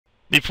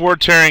before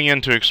tearing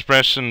into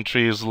expression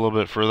trees a little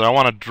bit further, I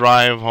want to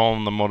drive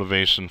home the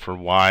motivation for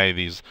why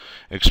these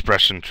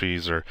expression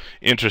trees are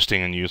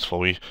interesting and useful.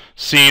 We've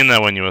seen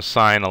that when you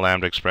assign a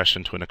lambda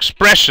expression to an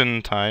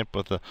expression type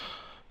with a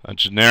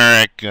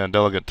generic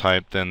delegate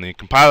type, then the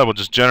compiler will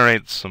just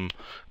generate some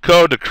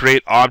code to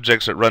create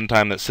objects at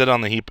runtime that sit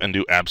on the heap and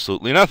do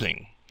absolutely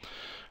nothing.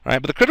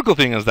 Right? But the critical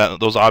thing is that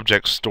those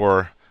objects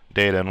store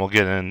data, and we'll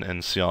get in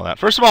and see all that.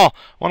 First of all,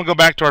 I want to go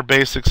back to our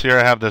basics here.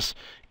 I have this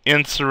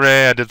ints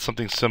array. I did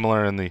something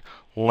similar in the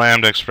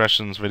lambda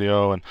expressions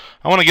video, and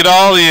I want to get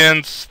all the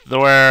ints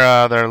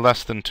where they're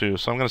less than 2.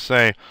 So I'm going to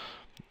say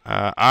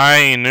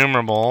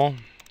IEnumerable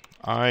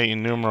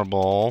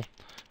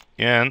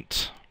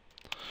int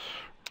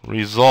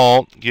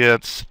result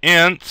gets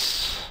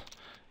ints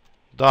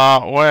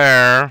dot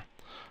where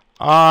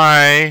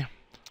I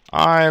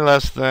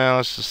less than,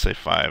 let's just say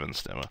 5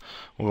 instead.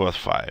 We'll go with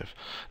 5.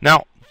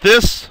 Now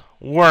this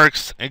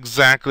works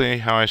exactly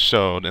how I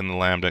showed in the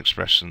lambda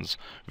expressions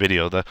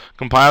video. The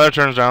compiler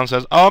turns around and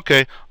says, oh,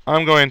 okay,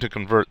 I'm going to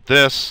convert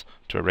this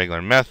to a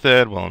regular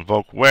method. We'll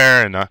invoke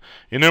where and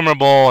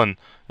enumerable and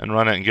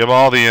run it and give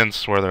all the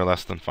ints where they're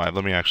less than 5.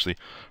 Let me actually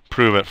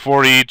prove it.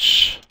 For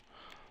each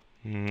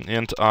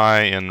int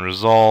I in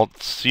result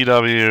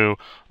cw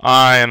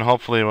I, and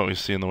hopefully what we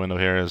see in the window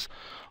here is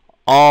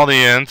all the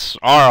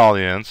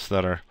ints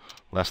that are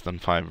less than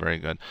 5. Very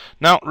good.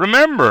 Now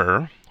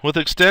remember, with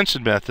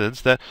extension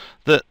methods, that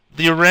the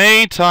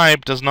array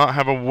type does not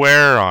have a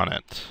where on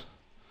it.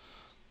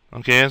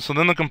 Okay, so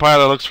then the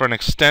compiler looks for an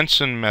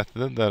extension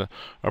method that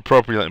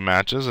appropriately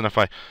matches, and if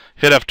I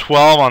hit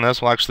F12 on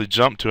this, we'll actually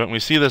jump to it, and we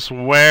see this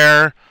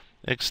where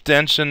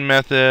extension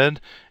method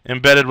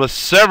embedded with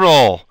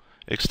several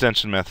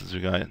extension methods. We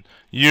got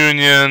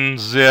union,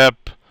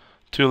 zip,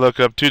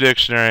 toLookup,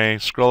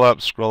 toDictionary, scroll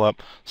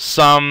up,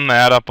 sum,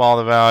 add up all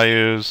the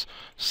values,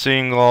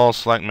 single,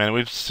 select min.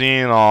 We've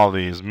seen all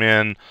these,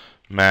 min,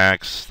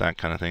 max, that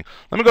kind of thing.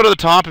 Let me go to the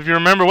top. If you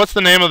remember, what's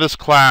the name of this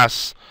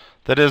class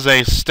that is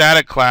a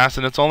static class,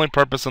 and its only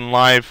purpose in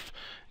life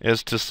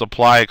is to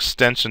supply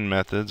extension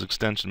methods,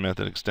 extension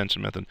method.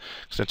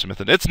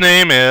 Its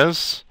name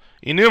is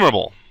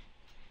IEnumerable.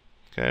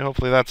 Okay,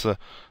 hopefully that's a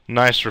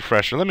nice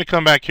refresher. Let me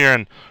come back here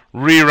and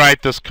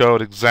rewrite this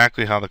code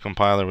exactly how the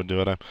compiler would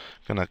do it. I'm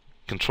going to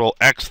Control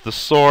X the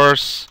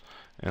source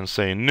and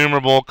say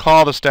enumerable,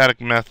 call the static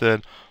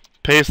method,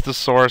 paste the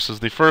source as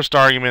the first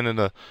argument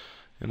into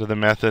the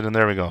method, and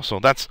there we go. So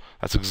that's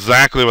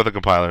exactly what the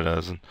compiler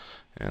does. And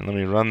let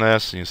me run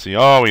this, and you see,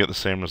 oh, we get the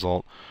same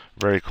result.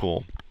 Very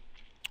cool.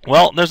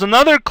 Well, there's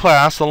another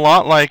class a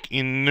lot like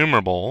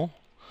IEnumerable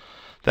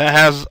that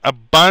has a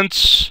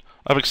bunch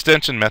of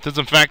extension methods.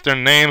 In fact, their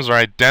names are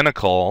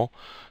identical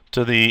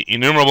to the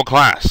IEnumerable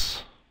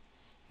class.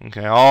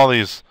 Okay, all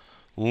these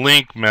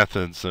link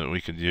methods that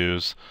we could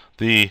use.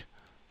 The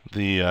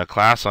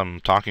class I'm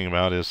talking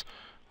about is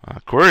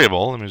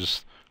Queryable. Let me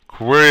just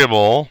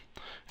Queryable,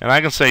 and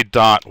I can say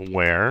dot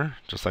where,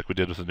 just like we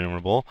did with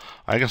IEnumerable.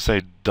 I can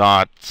say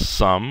dot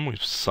sum. We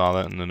saw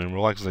that in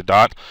IEnumerable. I can say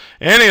dot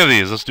any of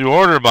these. Let's do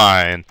order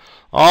by and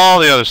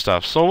all the other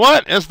stuff. So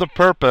what is the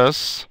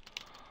purpose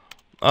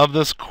of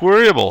this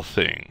Queryable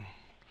thing?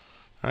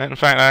 Right? In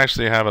fact, I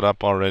actually have it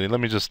up already.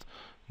 Let me just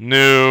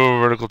new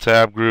vertical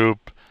tab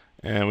group,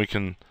 and we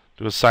can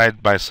do a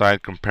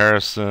side-by-side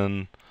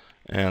comparison.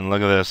 And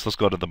look at this. Let's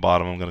go to the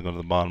bottom. I'm going to go to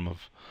the bottom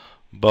of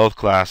both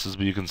classes,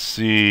 but you can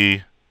see,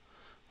 if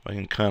I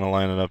can kind of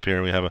line it up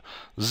here, we have a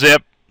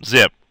zip,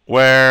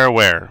 where,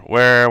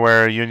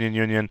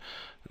 union,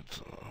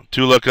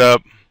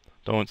 toLookup.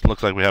 Don't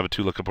look like we have a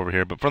toLookup over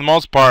here, but for the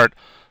most part,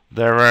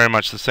 they're very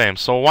much the same.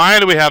 So why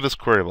do we have this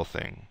Queryable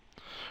thing?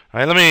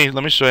 All right,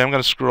 let me show you. I'm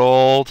going to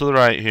scroll to the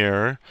right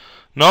here.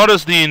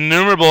 Notice the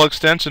IEnumerable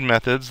extension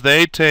methods,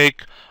 they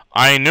take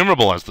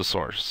IEnumerable as the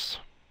source.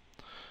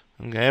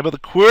 Okay, but the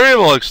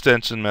Queryable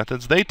extension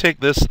methods, they take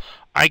this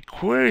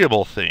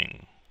IQueryable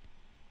thing.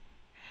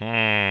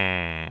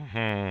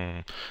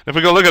 If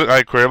we go look at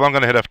IQueryable, I'm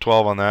going to hit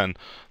F12 on that, and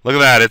look at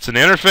that. It's an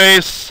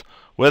interface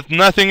with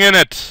nothing in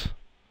it.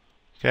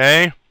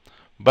 Okay?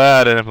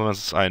 But it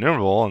implements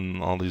IEnumerable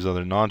and all these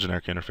other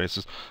non-generic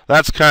interfaces.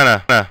 That's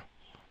kind of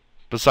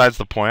besides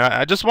the point.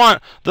 I just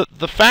want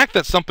the fact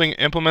that something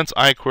implements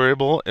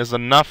IQueryable is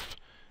enough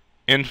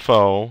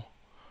info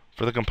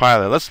for the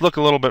compiler. Let's look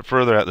a little bit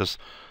further at this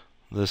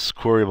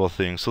Queryable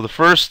thing. So the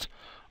first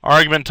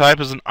argument type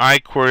is an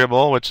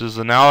IQueryable, which is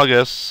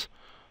analogous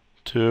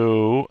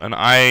to an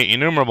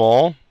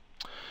IEnumerable.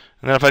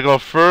 And then if I go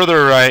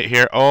further right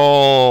here,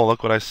 oh,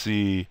 look what I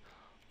see.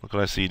 Look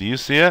what I see. Do you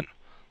see it?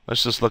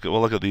 Let's just look at,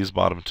 we'll look at these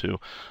bottom two.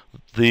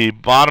 The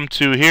bottom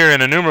two here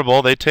in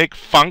enumerable, they take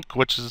func,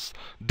 which is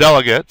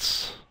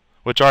delegates,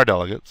 which are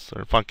delegates,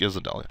 or func is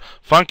a delegate.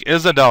 Func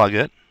is a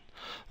delegate.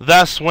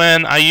 Thus,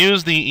 when I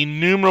use the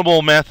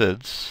IEnumerable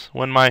methods,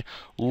 when my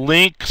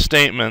link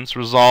statements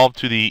resolve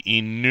to the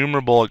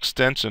IEnumerable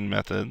extension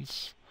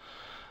methods,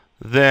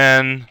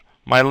 then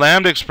my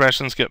lambda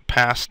expressions get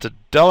passed to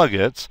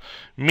delegates,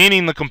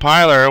 meaning the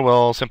compiler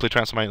will simply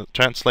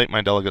translate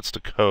my delegates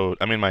to code.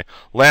 I mean my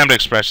lambda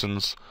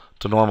expressions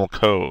to normal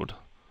code.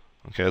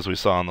 Okay, as we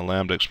saw in the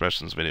lambda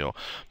expressions video.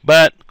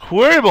 But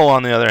Queryable,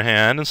 on the other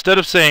hand, instead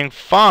of saying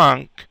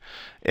func,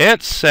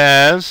 it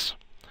says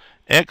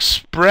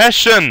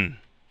expression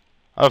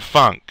of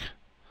func.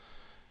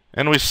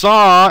 And we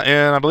saw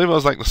in, I believe it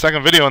was like the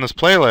second video in this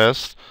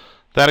playlist,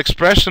 that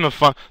expression of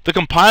func, the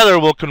compiler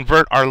will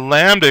convert our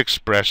lambda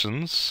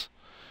expressions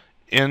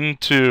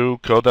into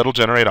code that'll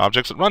generate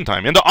objects at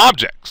runtime, into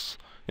objects,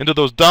 into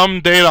those dumb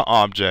data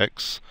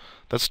objects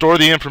that store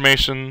the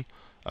information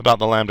about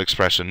the lambda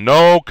expression.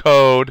 No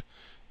code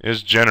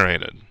is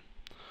generated.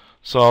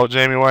 So,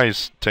 Jamie, why are you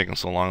taking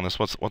so long on this?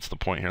 What's the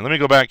point here? Let me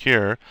go back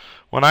here.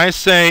 When I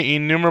say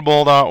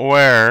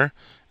IEnumerable.where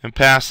and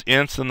pass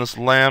ints in this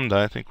lambda,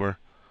 I think we're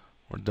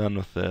done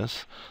with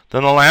this.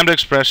 Then the lambda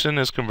expression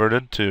is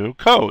converted to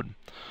code.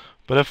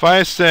 But if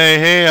I say,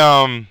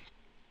 hey,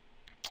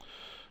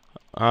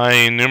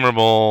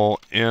 IEnumerable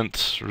int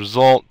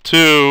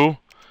result2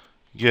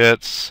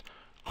 gets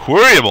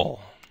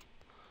queryable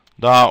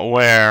dot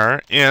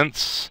where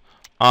ints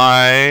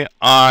I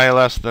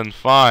less than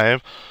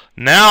 5.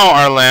 Now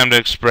our lambda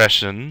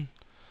expression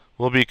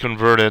will be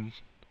converted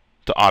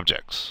to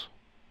objects.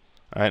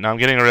 All right, now I'm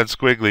getting a red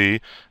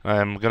squiggly, and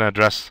I'm going to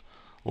address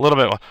a little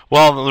bit.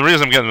 Well, the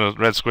reason I'm getting a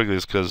red squiggly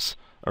is because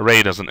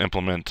array doesn't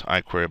implement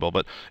IQueryable.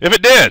 But if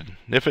it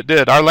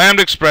did, our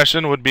lambda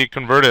expression would be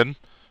converted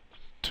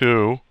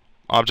to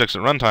objects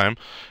at runtime.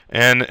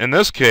 And in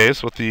this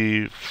case, with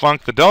the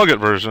func, the delegate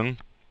version,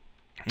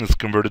 it's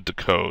converted to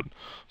code.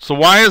 So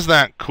why is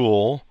that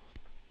cool?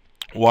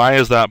 Why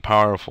is that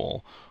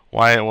powerful?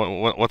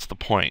 What's the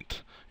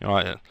point? You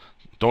know,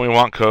 don't we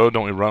want code?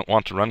 Don't we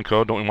want to run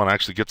code? Don't we want to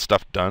actually get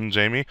stuff done,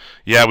 Jamie?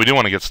 Yeah, we do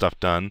want to get stuff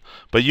done.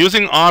 But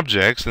using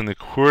objects in the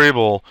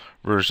Queryable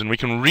version, we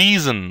can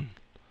reason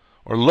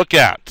or look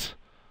at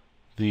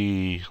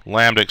the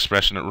lambda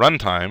expression at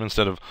runtime.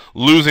 Instead of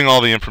losing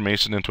all the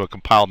information into a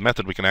compiled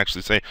method, we can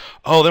actually say,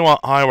 oh, they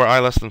want I where I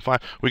less than 5.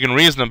 We can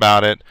reason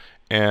about it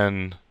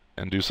and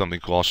do something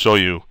cool. I'll show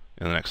you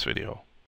in the next video.